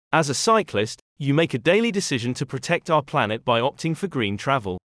As a cyclist, you make a daily decision to protect our planet by opting for green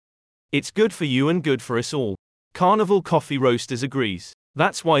travel. It's good for you and good for us all. Carnival Coffee Roasters agrees.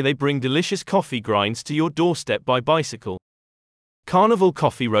 That's why they bring delicious coffee grinds to your doorstep by bicycle. Carnival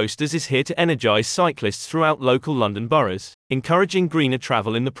Coffee Roasters is here to energize cyclists throughout local London boroughs, encouraging greener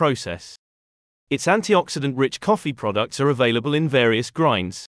travel in the process. Its antioxidant-rich coffee products are available in various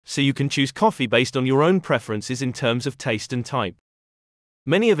grinds, so you can choose coffee based on your own preferences in terms of taste and type.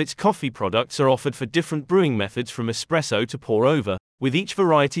 Many of its coffee products are offered for different brewing methods from espresso to pour-over, with each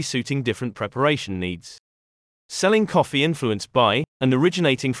variety suiting different preparation needs. Selling coffee influenced by, and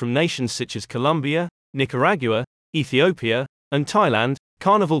originating from nations such as Colombia, Nicaragua, Ethiopia, and Thailand,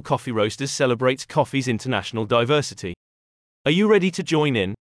 Carnival Coffee Roasters celebrates coffee's international diversity. Are you ready to join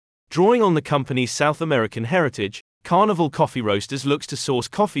in? Drawing on the company's South American heritage, Carnival Coffee Roasters looks to source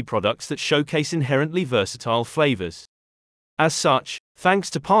coffee products that showcase inherently versatile flavors. As such,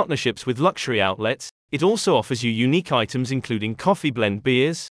 thanks to partnerships with luxury outlets, it also offers you unique items including coffee blend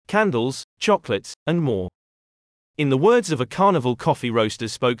beers, candles, chocolates, and more. In the words of a Carnival Coffee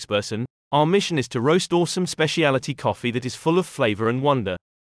Roasters spokesperson, "Our mission is to roast awesome specialty coffee that is full of flavor and wonder.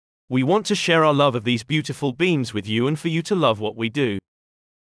 We want to share our love of these beautiful beans with you and for you to love what we do."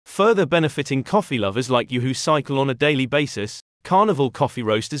 Further benefiting coffee lovers like you who cycle on a daily basis, Carnival Coffee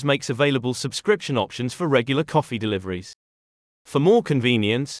Roasters makes available subscription options for regular coffee deliveries. For more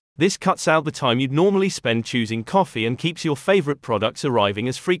convenience, this cuts out the time you'd normally spend choosing coffee and keeps your favorite products arriving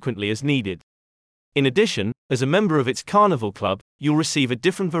as frequently as needed. In addition, as a member of its Carnival Club, you'll receive a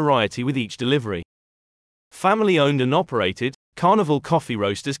different variety with each delivery. Family owned and operated, Carnival Coffee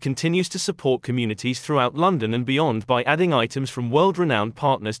Roasters continues to support communities throughout London and beyond by adding items from world-renowned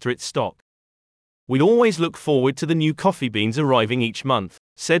partners to its stock. "We always look forward to the new coffee beans arriving each month,"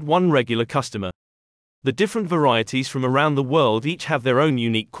 said one regular customer. "The different varieties from around the world each have their own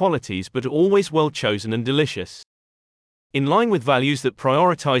unique qualities but are always well chosen and delicious." In line with values that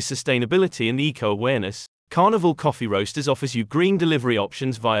prioritize sustainability and eco-awareness, Carnival Coffee Roasters offers you green delivery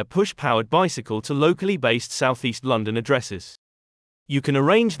options via push-powered bicycle to locally based Southeast London addresses. You can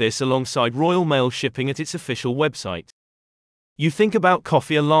arrange this alongside Royal Mail shipping at its official website. You think about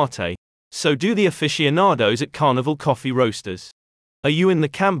coffee a latte? So do the aficionados at Carnival Coffee Roasters. Are you in the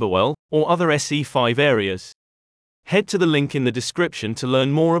Camberwell or other SE5 areas? Head to the link in the description to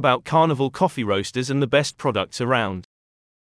learn more about Carnival Coffee Roasters and the best products around.